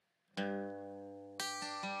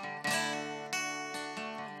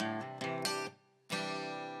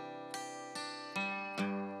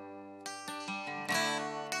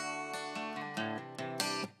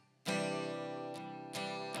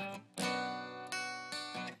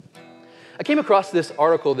I came across this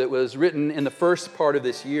article that was written in the first part of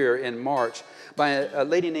this year in March by a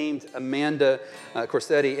lady named Amanda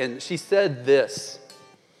Corsetti, and she said this: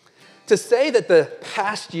 "To say that the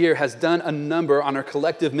past year has done a number on our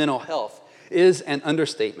collective mental health is an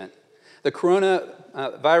understatement. The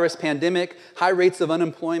coronavirus pandemic, high rates of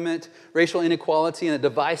unemployment, racial inequality, and a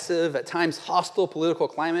divisive, at times hostile political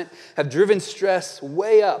climate have driven stress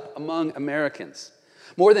way up among Americans.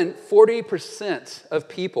 More than 40% of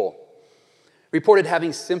people reported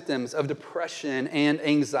having symptoms of depression and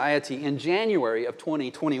anxiety in January of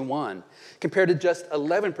 2021, compared to just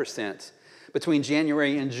 11% between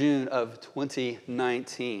January and June of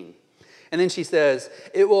 2019. And then she says,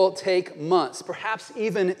 it will take months, perhaps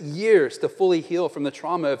even years, to fully heal from the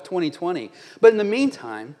trauma of 2020. But in the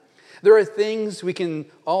meantime, there are things we can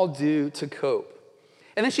all do to cope.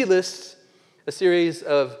 And then she lists a series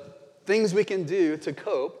of things we can do to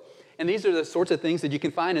cope. And these are the sorts of things that you can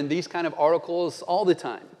find in these kind of articles all the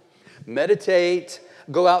time. Meditate,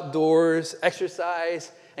 go outdoors,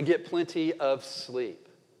 exercise, and get plenty of sleep.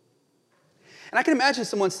 And I can imagine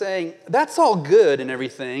someone saying, that's all good and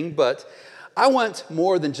everything, but I want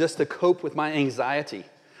more than just to cope with my anxiety.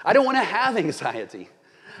 I don't want to have anxiety.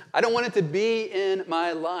 I don't want it to be in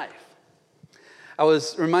my life. I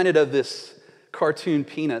was reminded of this cartoon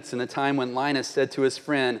Peanuts in a time when Linus said to his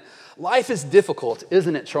friend, "Life is difficult,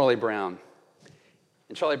 isn't it, Charlie Brown?"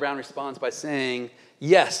 And Charlie Brown responds by saying,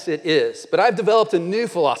 "Yes, it is, but I've developed a new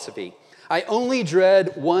philosophy. I only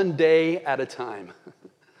dread one day at a time."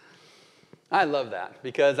 I love that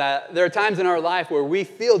because there are times in our life where we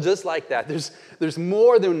feel just like that. There's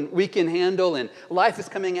more than we can handle, and life is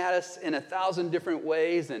coming at us in 1,000 different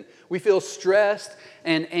ways, and we feel stressed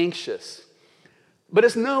and anxious. But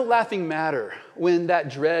it's no laughing matter when that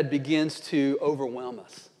dread begins to overwhelm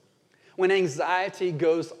us, when anxiety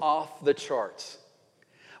goes off the charts,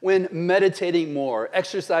 when meditating more,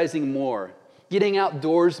 exercising more, getting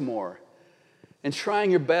outdoors more, and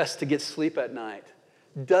trying your best to get sleep at night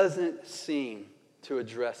doesn't seem to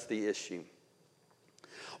address the issue.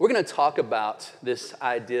 We're going to talk about this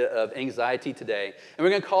idea of anxiety today, and we're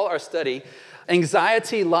going to call our study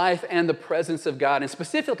Anxiety, Life, and the Presence of God. And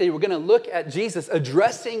specifically, we're going to look at Jesus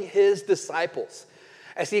addressing his disciples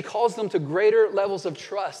as he calls them to greater levels of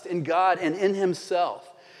trust in God and in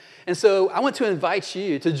himself. And so I want to invite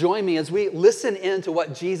you to join me as we listen in to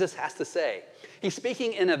what Jesus has to say. He's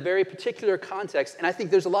speaking in a very particular context, and I think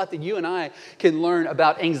there's a lot that you and I can learn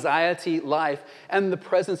about anxiety, life, and the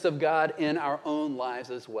presence of God in our own lives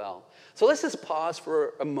as well. So let's just pause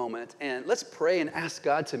for a moment, and let's pray and ask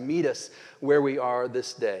God to meet us where we are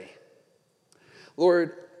this day.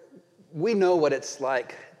 Lord, we know what it's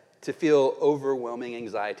like to feel overwhelming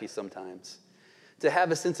anxiety sometimes, to have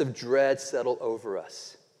a sense of dread settle over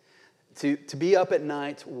us, to be up at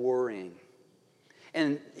night worrying.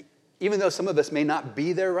 And even though some of us may not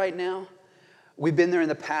be there right now, we've been there in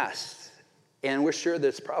the past, and we're sure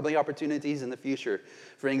there's probably opportunities in the future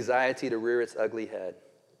for anxiety to rear its ugly head.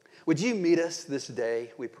 Would you meet us this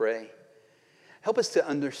day, we pray? Help us to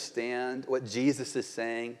understand what Jesus is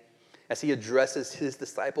saying as he addresses his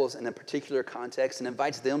disciples in a particular context and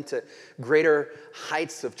invites them to greater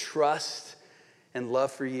heights of trust and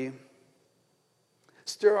love for you.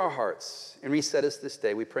 Stir our hearts and reset us this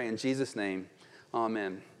day, we pray in Jesus' name.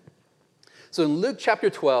 Amen. So in Luke chapter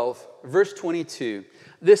 12, verse 22,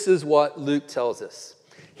 this is what Luke tells us.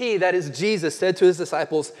 He, that is Jesus, said to his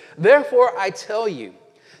disciples, "Therefore I tell you,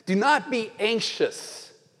 do not be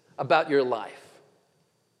anxious about your life."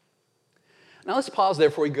 Now let's pause there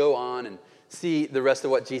before we go on and see the rest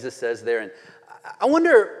of what Jesus says there. And I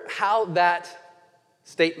wonder how that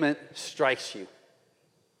statement strikes you.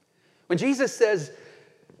 When Jesus says,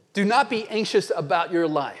 do not be anxious about your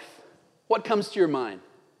life, what comes to your mind?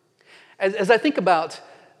 As I think about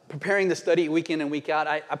preparing the study week in and week out,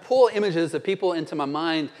 I pull images of people into my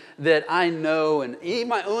mind that I know and even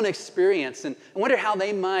my own experience, and I wonder how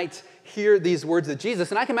they might hear these words of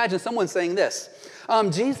Jesus. And I can imagine someone saying this,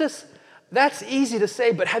 Jesus, that's easy to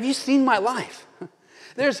say, but have you seen my life?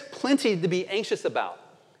 There's plenty to be anxious about.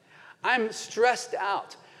 I'm stressed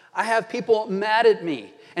out. I have people mad at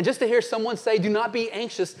me. And just to hear someone say, do not be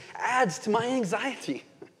anxious, adds to my anxiety.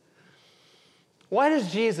 Why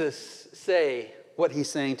does Jesus say what he's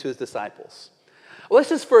saying to his disciples? Well, let's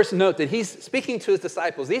just first note that he's speaking to his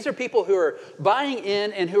disciples. These are people who are buying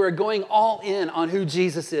in and who are going all in on who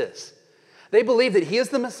Jesus is. They believe that he is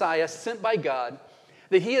the Messiah sent by God,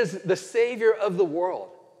 that he is the Savior of the world.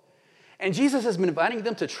 And Jesus has been inviting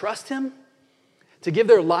them to trust him, to give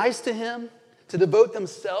their lives to him, to devote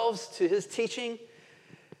themselves to his teaching,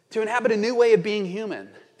 to inhabit a new way of being human.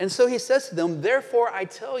 And so he says to them, therefore I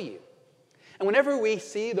tell you. And whenever we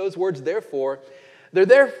see those words, therefore, they're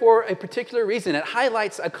there for a particular reason. It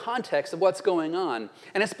highlights a context of what's going on.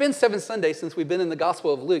 And it's been 7 Sundays since we've been in the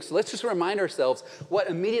Gospel of Luke, so let's just remind ourselves what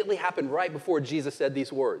immediately happened right before Jesus said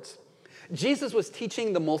these words. Jesus was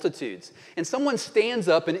teaching the multitudes, and someone stands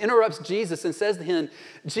up and interrupts Jesus and says to him,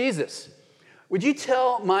 Jesus, would you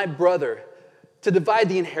tell my brother to divide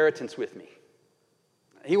the inheritance with me?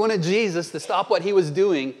 He wanted Jesus to stop what he was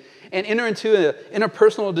doing and enter into an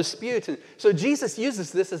interpersonal dispute. And so Jesus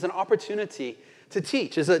uses this as an opportunity to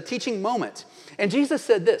teach, as a teaching moment. And Jesus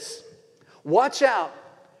said this, watch out,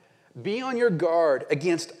 be on your guard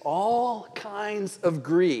against all kinds of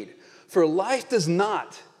greed, for life does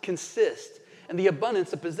not consist in the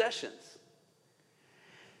abundance of possessions.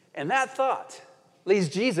 And that thought leads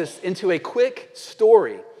Jesus into a quick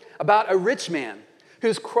story about a rich man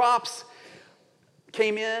whose crops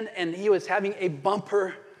came in and he was having a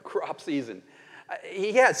bumper crop season.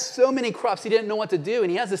 He had so many crops he didn't know what to do,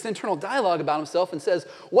 and he has this internal dialogue about himself and says,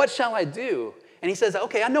 what shall I do? And he says,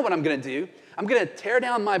 okay, I know what I'm going to do. I'm going to tear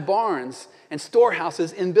down my barns and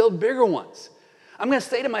storehouses and build bigger ones. I'm going to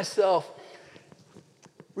say to myself,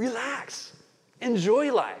 relax,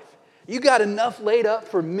 enjoy life. You got enough laid up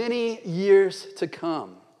for many years to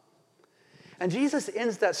come. And Jesus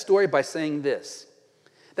ends that story by saying this,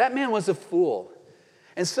 that man was a fool,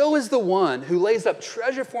 and so is the one who lays up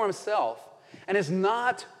treasure for himself and is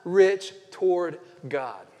not rich toward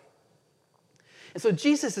God. And so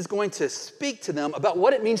Jesus is going to speak to them about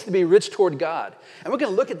what it means to be rich toward God. And we're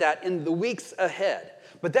going to look at that in the weeks ahead.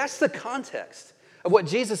 But that's the context of what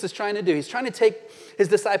Jesus is trying to do. He's trying to take his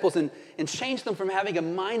disciples and change them from having a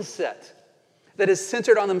mindset that is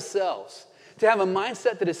centered on themselves to have a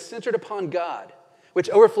mindset that is centered upon God, which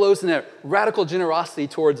overflows in a radical generosity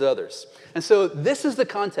towards others. And so this is the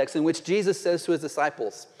context in which Jesus says to his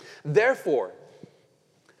disciples, therefore,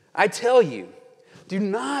 I tell you, do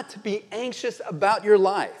not be anxious about your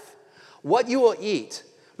life, what you will eat,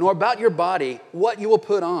 nor about your body, what you will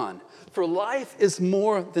put on. For life is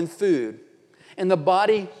more than food, and the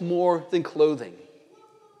body more than clothing.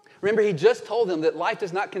 Remember, he just told them that life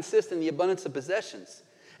does not consist in the abundance of possessions.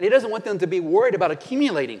 And he doesn't want them to be worried about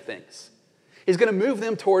accumulating things. He's going to move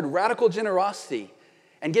them toward radical generosity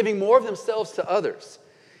and giving more of themselves to others.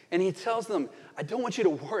 And he tells them, I don't want you to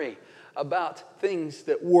worry about things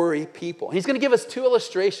that worry people. He's going to give us 2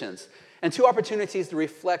 illustrations and 2 opportunities to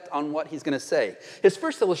reflect on what he's going to say. His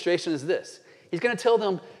first illustration is this. He's going to tell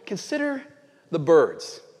them, consider the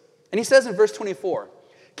birds. And he says in verse 24,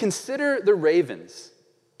 consider the ravens.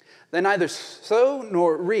 They neither sow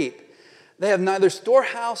nor reap. They have neither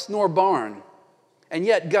storehouse nor barn, and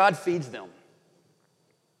yet God feeds them.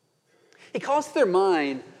 He calls to their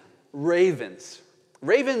mind ravens.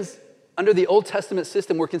 Ravens, under the Old Testament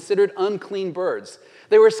system, were considered unclean birds.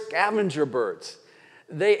 They were scavenger birds.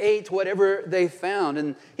 They ate whatever they found.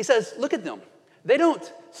 And he says, look at them. They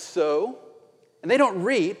don't sow, and they don't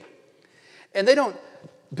reap, and they don't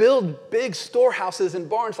build big storehouses and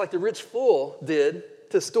barns like the rich fool did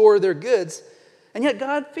to store their goods, and yet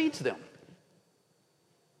God feeds them.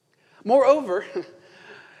 Moreover,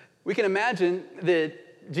 we can imagine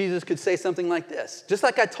that Jesus could say something like this. Just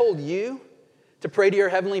like I told you to pray to your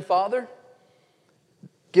heavenly Father,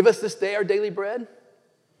 give us this day our daily bread.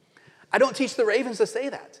 I don't teach the ravens to say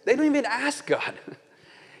that. They don't even ask God.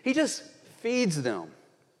 He just feeds them.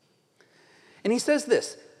 And he says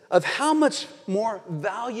this, of how much more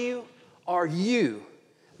value are you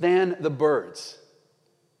than the birds?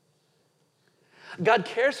 God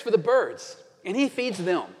cares for the birds, and he feeds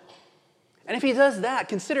them. And if he does that,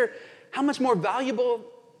 consider how much more valuable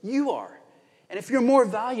you are. And if you're more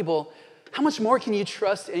valuable, how much more can you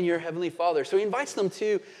trust in your Heavenly Father? So he invites them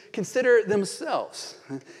to consider themselves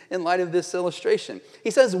in light of this illustration.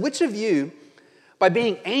 He says, which of you, by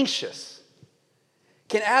being anxious,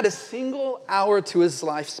 can add a single hour to his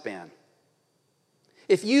lifespan?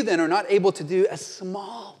 If you then are not able to do as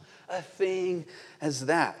small a thing as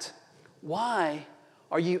that, why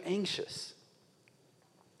are you anxious?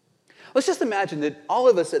 Let's just imagine that all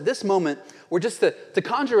of us at this moment were just to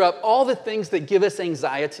conjure up all the things that give us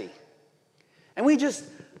anxiety. And we just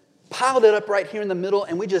piled it up right here in the middle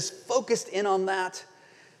and we just focused in on that.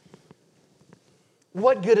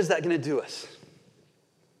 What good is that going to do us?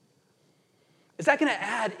 Is that going to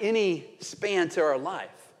add any span to our life?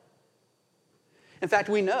 In fact,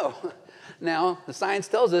 we know now, the science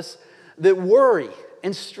tells us that worry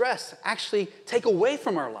and stress actually take away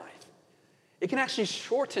from our life. It can actually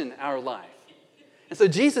shorten our life. And so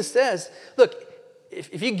Jesus says, look,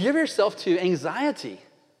 if you give yourself to anxiety,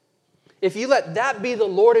 if you let that be the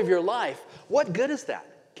Lord of your life, what good is that?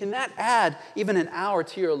 Can that add even an hour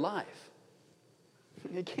to your life?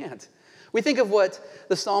 It can't. We think of what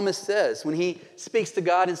the psalmist says when he speaks to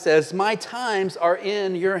God and says, "My times are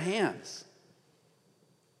in your hands."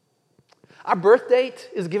 Our birth date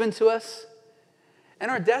is given to us, and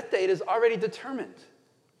our death date is already determined.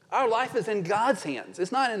 Our life is in God's hands.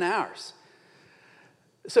 It's not in ours.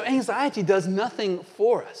 So anxiety does nothing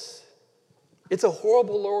for us. It's a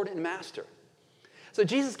horrible Lord and master. So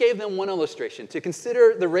Jesus gave them one illustration to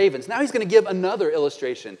consider the ravens. Now he's going to give another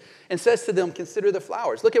illustration and says to them, consider the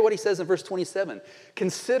flowers. Look at what he says in verse 27.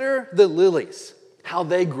 Consider the lilies, how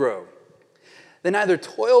they grow. They neither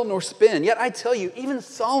toil nor spin. Yet I tell you, even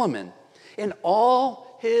Solomon, in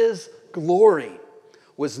all his glory,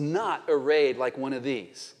 was not arrayed like one of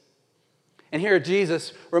these. And here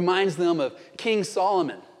Jesus reminds them of King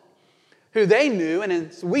Solomon, who they knew, and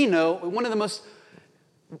as we know, one of the most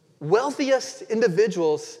wealthiest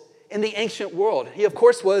individuals in the ancient world. He, of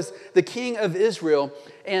course, was the king of Israel.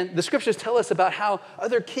 And the scriptures tell us about how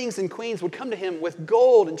other kings and queens would come to him with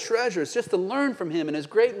gold and treasures just to learn from him and his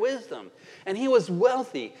great wisdom. And he was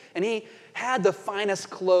wealthy, and he had the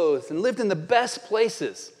finest clothes and lived in the best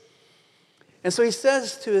places. And so he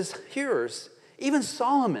says to his hearers, even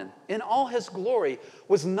Solomon, in all his glory,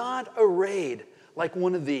 was not arrayed like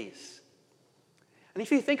one of these. And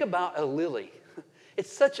if you think about a lily,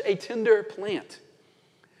 it's such a tender plant.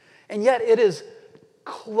 And yet it is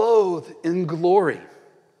clothed in glory.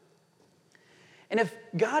 And if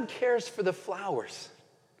God cares for the flowers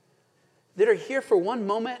that are here for one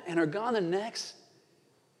moment and are gone the next,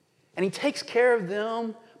 and he takes care of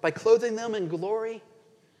them by clothing them in glory,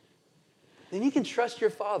 then you can trust your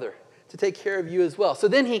Father to take care of you as well. So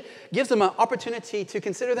then he gives them an opportunity to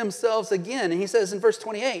consider themselves again. And he says in verse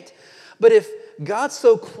 28, but if God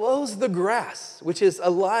so clothes the grass, which is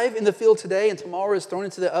alive in the field today and tomorrow is thrown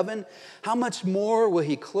into the oven, how much more will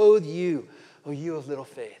he clothe you, O you of little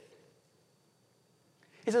faith?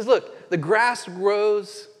 He says, look, the grass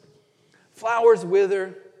grows, flowers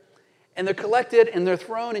wither, and they're collected and they're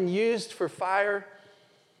thrown and used for fire,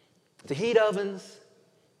 to heat ovens.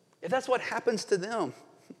 If that's what happens to them,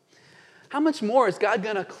 how much more is God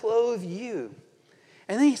going to clothe you?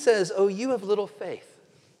 And then he says, oh, you of little faith.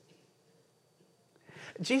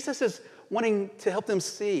 Jesus is wanting to help them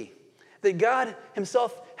see that God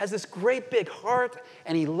himself has this great big heart,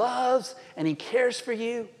 and he loves and he cares for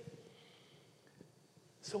you.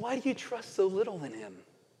 So why do you trust so little in him?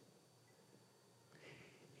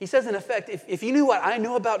 He says, in effect, if you knew what I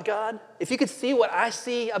know about God, if you could see what I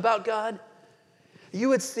see about God, you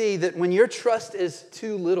would see that when your trust is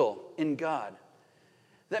too little in God,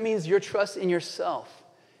 that means your trust in yourself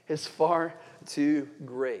is far too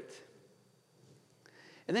great.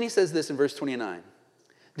 And then he says this in verse 29.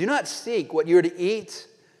 Do not seek what you are to eat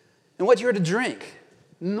and what you are to drink,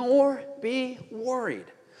 nor be worried.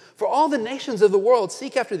 For all the nations of the world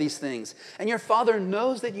seek after these things, and your Father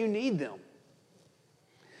knows that you need them.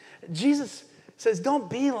 Jesus says, don't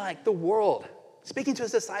be like the world. Speaking to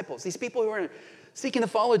his disciples, these people who are seeking to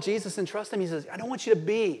follow Jesus and trust him, he says, I don't want you to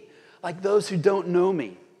be like those who don't know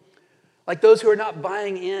me, like those who are not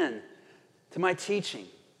buying in to my teaching.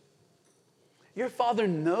 Your Father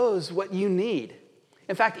knows what you need.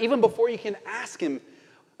 In fact, even before you can ask him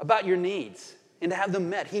about your needs and to have them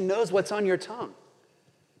met, he knows what's on your tongue.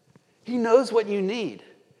 He knows what you need.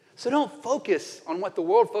 So don't focus on what the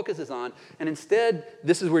world focuses on, and instead,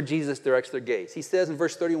 this is where Jesus directs their gaze. He says in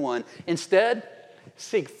verse 31, instead,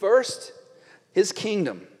 seek first his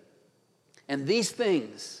kingdom, and these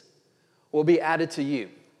things will be added to you.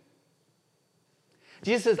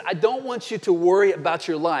 Jesus says, I don't want you to worry about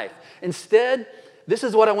your life. Instead, this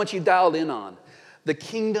is what I want you dialed in on, the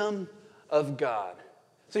kingdom of God.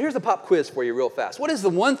 So here's a pop quiz for you real fast. What is the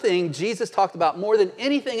one thing Jesus talked about more than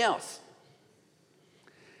anything else?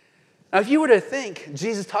 Now, if you were to think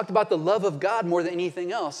Jesus talked about the love of God more than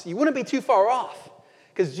anything else, you wouldn't be too far off,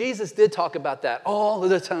 because Jesus did talk about that all of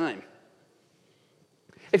the time.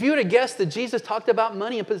 If you would have guessed that Jesus talked about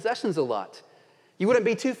money and possessions a lot, you wouldn't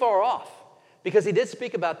be too far off, because he did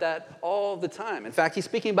speak about that all the time. In fact, he's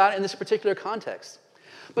speaking about it in this particular context.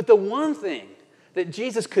 But the one thing that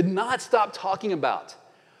Jesus could not stop talking about,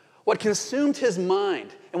 what consumed his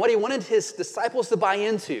mind and what he wanted his disciples to buy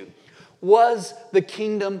into, was the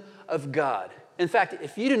kingdom of God. In fact,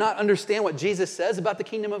 if you do not understand what Jesus says about the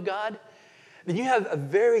kingdom of God, then you have a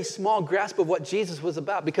very small grasp of what Jesus was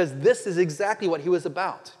about, because this is exactly what he was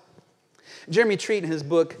about. Jeremy Treat, in his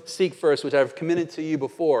book, Seek First, which I've commended to you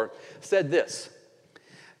before, said this: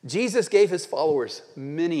 Jesus gave his followers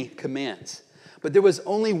many commands, but there was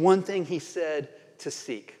only one thing he said to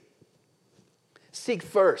seek. Seek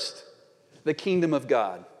first the kingdom of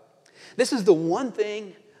God. This is the one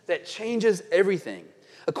thing that changes everything,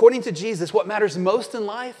 According to Jesus, what matters most in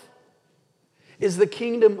life is the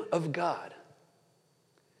kingdom of God.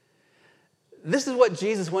 This is what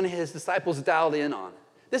Jesus wanted his disciples dialed in on.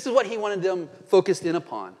 This is what he wanted them focused in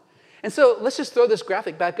upon. And so let's just throw this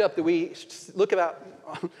graphic back up that we look about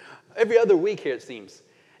every other week here, it seems.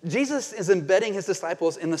 Jesus is embedding his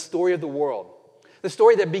disciples in the story of the world, the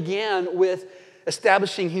story that began with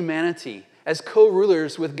establishing humanity as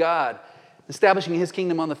co-rulers with God, establishing his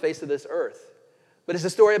kingdom on the face of this earth. But it's a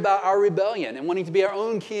story about our rebellion and wanting to be our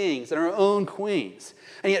own kings and our own queens.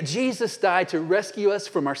 And yet Jesus died to rescue us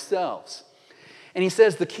from ourselves. And he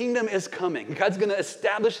says the kingdom is coming. God's going to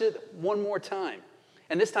establish it one more time.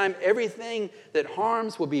 And this time, everything that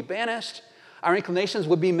harms will be banished. Our inclinations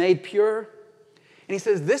will be made pure. And he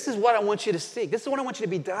says, this is what I want you to seek. This is what I want you to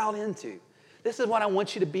be dialed into. This is what I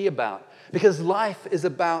want you to be about. Because life is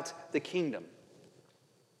about the kingdom.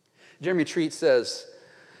 Jeremy Treat says,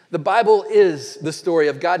 the Bible is the story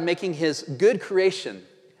of God making his good creation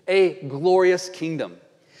a glorious kingdom.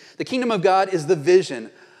 The kingdom of God is the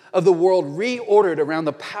vision of the world reordered around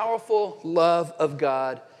the powerful love of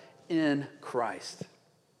God in Christ.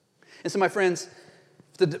 And so, my friends,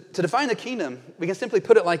 to define the kingdom, we can simply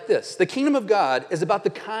put it like this. The kingdom of God is about the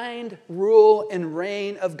kind rule and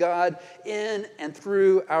reign of God in and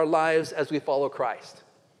through our lives as we follow Christ.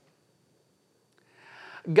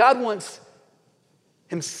 God wants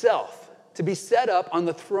himself to be set up on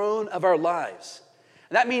the throne of our lives.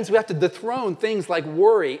 And that means we have to dethrone things like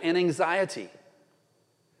worry and anxiety.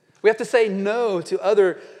 We have to say no to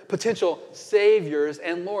other potential saviors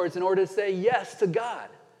and lords in order to say yes to God.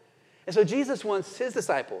 And so Jesus wants his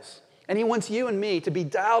disciples, and he wants you and me to be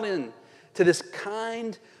dialed in to this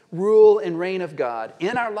kind rule and reign of God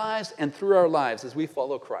in our lives and through our lives as we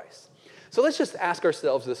follow Christ. So let's just ask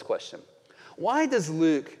ourselves this question. Why does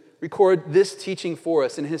Luke record this teaching for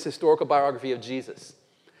us in his historical biography of Jesus?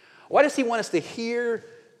 Why does he want us to hear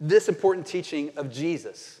this important teaching of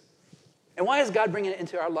Jesus? And why is God bringing it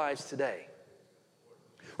into our lives today?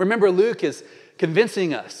 Remember, Luke is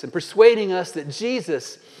convincing us and persuading us that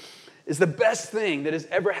Jesus is the best thing that has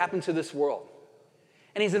ever happened to this world.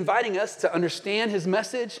 And he's inviting us to understand his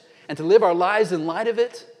message and to live our lives in light of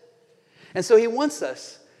it. And so he wants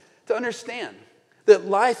us to understand that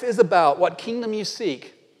life is about what kingdom you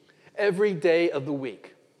seek every day of the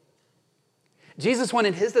week. Jesus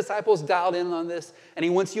wanted his disciples dialed in on this, and he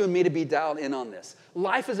wants you and me to be dialed in on this.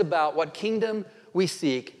 Life is about what kingdom we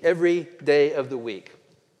seek every day of the week.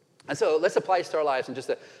 And so let's apply this to our lives in just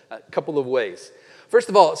a couple of ways. First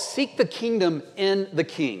of all, seek the kingdom in the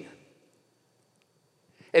king.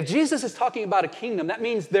 If Jesus is talking about a kingdom, that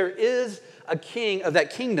means there is a king of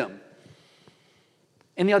that kingdom.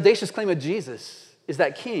 And the audacious claim of Jesus is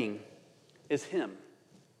that king is him.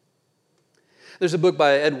 There's a book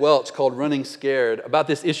by Ed Welch called Running Scared about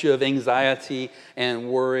this issue of anxiety and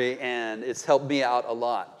worry, and it's helped me out a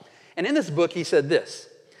lot. And in this book, he said this: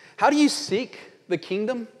 how do you seek the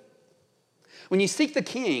kingdom? When you seek the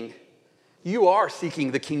king, you are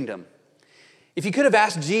seeking the kingdom. If you could have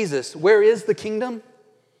asked Jesus, where is the kingdom?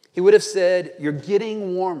 He would have said, you're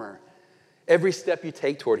getting warmer every step you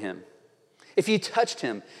take toward him. If you touched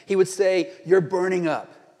him, he would say, you're burning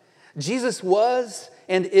up. Jesus was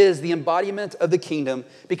and is the embodiment of the kingdom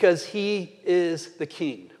because he is the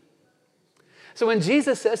king. So when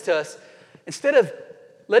Jesus says to us, instead of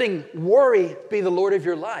letting worry be the Lord of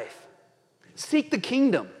your life, seek the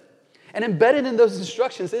kingdom. And embedded in those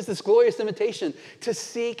instructions is this glorious invitation to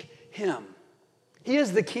seek him. He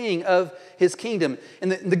is the king of his kingdom.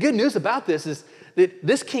 And the good news about this is that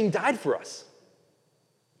this king died for us.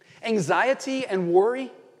 Anxiety and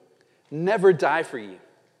worry never die for you.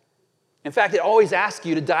 In fact, it always asks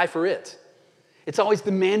you to die for it. It's always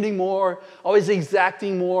demanding more, always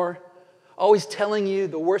exacting more, always telling you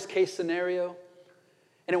the worst case scenario.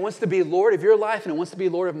 And it wants to be Lord of your life, and it wants to be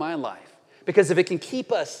Lord of my life. Because if it can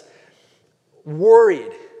keep us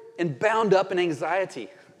worried and bound up in anxiety,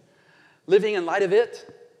 living in light of it,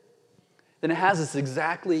 then it has us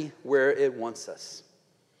exactly where it wants us.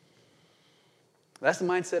 That's the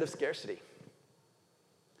mindset of scarcity.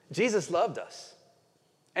 Jesus loved us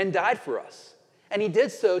and died for us, and he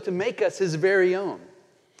did so to make us his very own.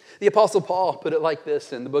 The Apostle Paul put it like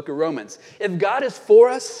this in the book of Romans: if God is for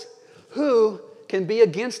us, who can be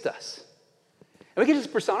against us? And we can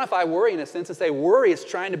just personify worry in a sense and say worry is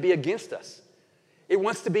trying to be against us. It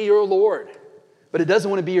wants to be your Lord, but it doesn't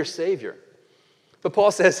want to be your Savior. But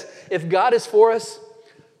Paul says, if God is for us,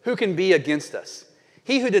 who can be against us?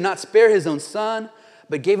 He who did not spare his own son,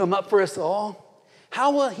 but gave him up for us all,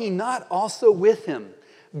 how will he not also with him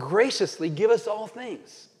graciously give us all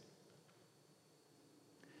things?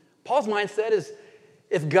 Paul's mindset is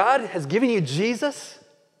If God has given you Jesus,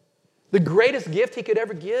 the greatest gift he could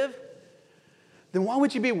ever give, then why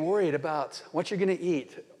would you be worried about what you're going to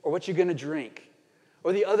eat or what you're going to drink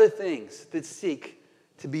or the other things that seek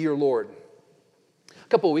to be your Lord? A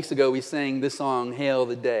couple of weeks ago, we sang this song, Hail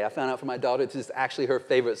the Day. I found out from my daughter this is actually her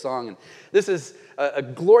favorite song. And this is a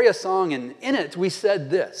glorious song, and in it we said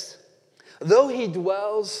this: though he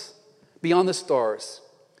dwells beyond the stars,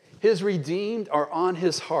 his redeemed are on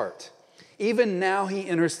his heart. Even now he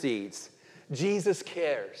intercedes. Jesus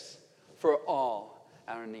cares for all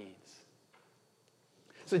our needs.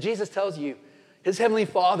 So Jesus tells you his heavenly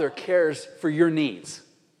Father cares for your needs.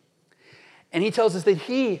 And he tells us that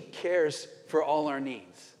he cares for all our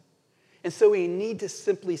needs. And so we need to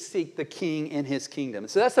simply seek the King in his kingdom.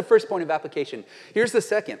 So that's the first point of application. Here's the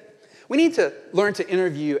second. We need to learn to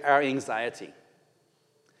interview our anxiety.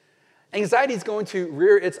 Anxiety is going to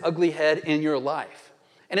rear its ugly head in your life.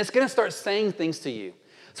 And it's going to start saying things to you.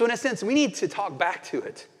 So in a sense, we need to talk back to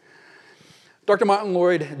it. Dr. Martin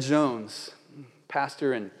Lloyd-Jones,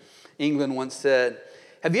 pastor in England, once said,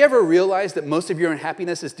 have you ever realized that most of your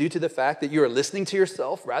unhappiness is due to the fact that you are listening to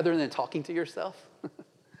yourself rather than talking to yourself?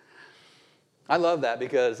 I love that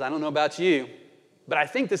because I don't know about you, but I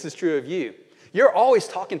think this is true of you. You're always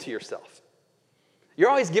talking to yourself. You're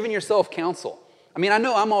always giving yourself counsel. I mean, I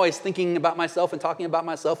know I'm always thinking about myself and talking about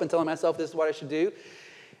myself and telling myself this is what I should do.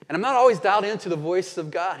 And I'm not always dialed into the voice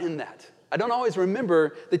of God in that. I don't always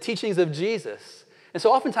remember the teachings of Jesus. And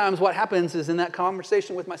so oftentimes what happens is in that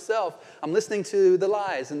conversation with myself, I'm listening to the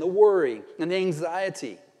lies and the worry and the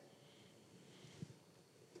anxiety.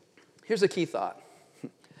 Here's a key thought.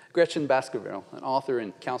 Gretchen Baskerville, an author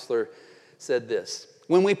and counselor, said this: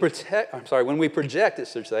 when we project our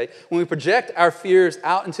fears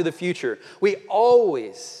out into the future, we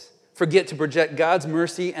always forget to project God's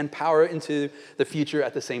mercy and power into the future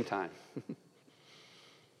at the same time.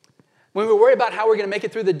 When we worry about how we're going to make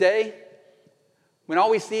it through the day, when all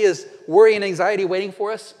we see is worry and anxiety waiting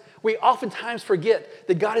for us, we oftentimes forget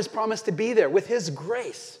that God has promised to be there with his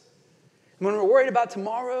grace. And when we're worried about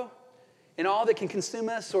tomorrow and all that can consume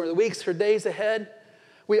us, or the weeks or days ahead,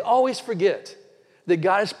 we always forget that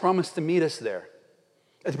God has promised to meet us there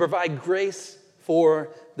and to provide grace for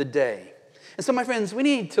the day. And so, my friends, we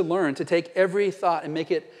need to learn to take every thought and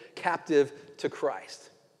make it captive to Christ.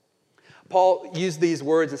 Paul used these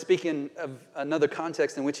words, and speaking of another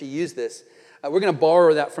context in which he used this, we're going to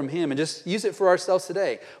borrow that from him and just use it for ourselves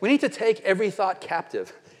today. We need to take every thought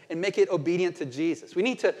captive and make it obedient to Jesus. We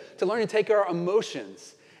need to learn to take our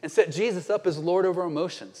emotions and set Jesus up as Lord over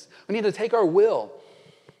emotions. We need to take our will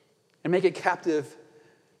and make it captive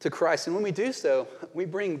to Christ. And when we do so, we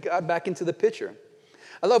bring God back into the picture.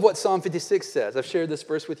 I love what Psalm 56 says. I've shared this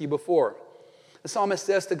verse with you before. The psalmist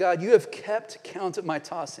says to God, you have kept count of my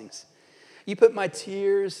tossings. You put my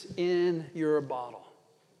tears in your bottle.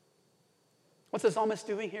 What's the psalmist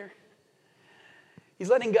doing here? He's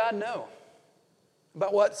letting God know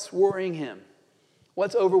about what's worrying him,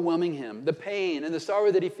 what's overwhelming him, the pain and the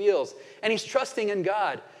sorrow that he feels. And he's trusting in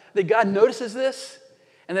God, that God notices this,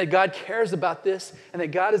 and that God cares about this, and that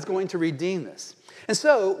God is going to redeem this. And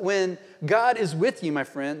so, when God is with you, my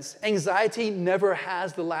friends, anxiety never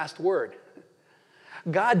has the last word.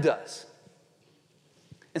 God does.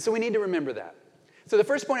 And so we need to remember that. So the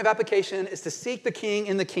first point of application is to seek the King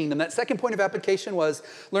in the kingdom. That second point of application was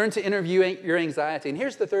learn to interview your anxiety. And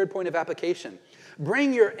here's the third point of application.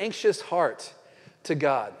 Bring your anxious heart to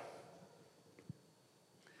God.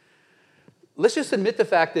 Let's just admit the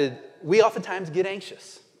fact that we oftentimes get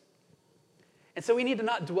anxious. And so we need to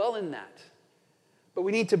not dwell in that. But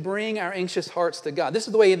we need to bring our anxious hearts to God. This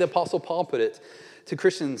is the way the Apostle Paul put it to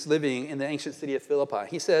Christians living in the ancient city of Philippi.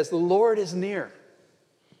 He says, the Lord is near.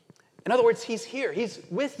 In other words, he's here. He's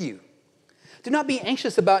with you. Do not be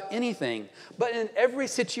anxious about anything, but in every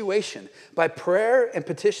situation, by prayer and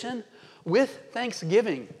petition, with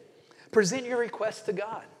thanksgiving, present your requests to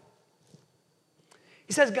God.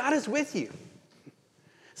 He says God is with you.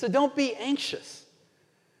 So don't be anxious.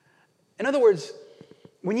 In other words,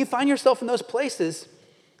 when you find yourself in those places,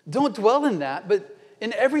 don't dwell in that, but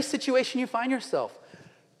in every situation you find yourself,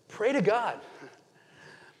 pray to God.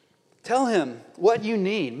 Tell him what you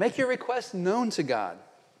need. Make your requests known to God.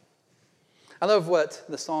 I love what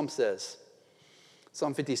the psalm says.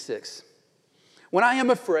 Psalm 56. When I am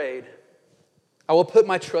afraid, I will put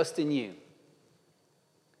my trust in you.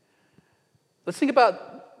 Let's think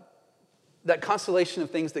about that constellation of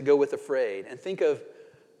things that go with afraid, and think of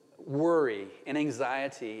worry and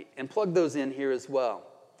anxiety, and plug those in here as well.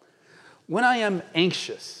 When I am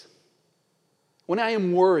anxious, when I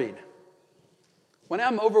am worried, when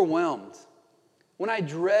I'm overwhelmed, when I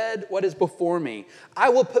dread what is before me, I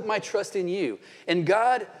will put my trust in you. In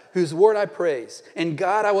God, whose word I praise, in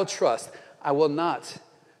God I will trust. I will not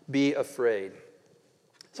be afraid.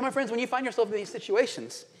 So my friends, when you find yourself in these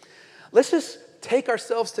situations, let's just take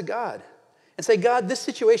ourselves to God and say, God, this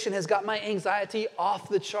situation has got my anxiety off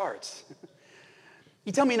the charts.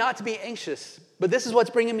 You tell me not to be anxious, but this is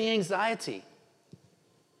what's bringing me anxiety.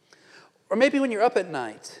 Or maybe when you're up at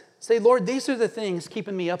night, say, Lord, these are the things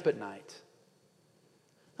keeping me up at night.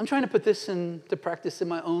 I'm trying to put this into practice in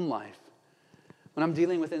my own life. When I'm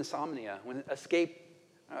dealing with insomnia,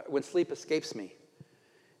 when sleep escapes me,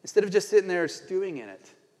 instead of just sitting there stewing in it,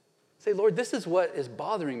 say, Lord, this is what is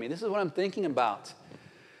bothering me. This is what I'm thinking about.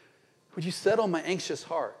 Would you settle my anxious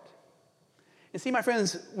heart? And see, my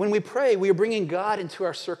friends, when we pray, we are bringing God into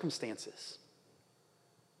our circumstances.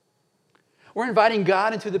 We're inviting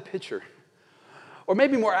God into the picture. Or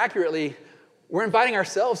maybe more accurately, we're inviting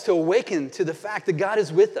ourselves to awaken to the fact that God is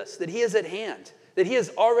with us, that He is at hand, that He is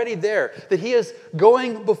already there, that He is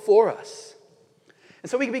going before us. And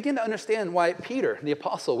so we can begin to understand why Peter, the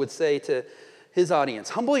apostle, would say to his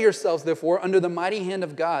audience, humble yourselves, therefore, under the mighty hand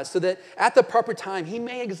of God, so that at the proper time He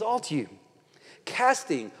may exalt you,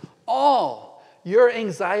 casting all your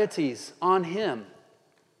anxieties on Him,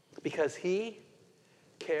 because He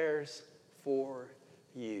cares for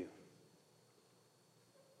you.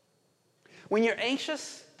 When you're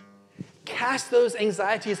anxious, cast those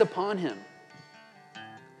anxieties upon Him.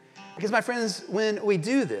 Because, my friends, when we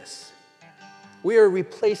do this, we are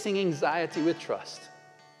replacing anxiety with trust.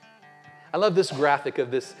 I love this graphic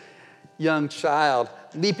of this young child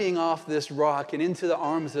leaping off this rock and into the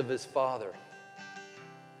arms of his father.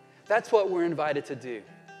 That's what we're invited to do.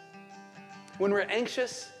 When we're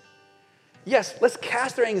anxious, yes, let's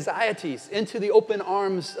cast our anxieties into the open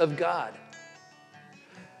arms of God.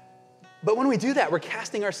 But when we do that, we're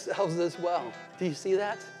casting ourselves as well. Do you see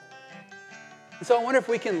that? And so I wonder if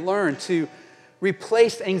we can learn to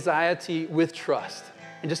replace anxiety with trust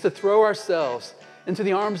and just to throw ourselves into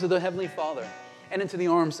the arms of the Heavenly Father and into the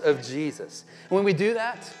arms of Jesus. And when we do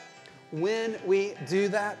that,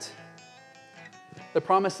 the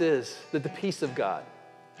promise is that the peace of God,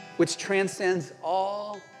 which transcends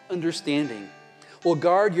all understanding, will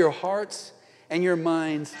guard your hearts and your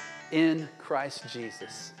minds in Christ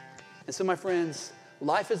Jesus. And so, my friends,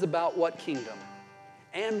 life is about what kingdom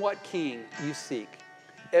and what king you seek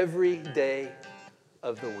every day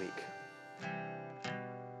of the week.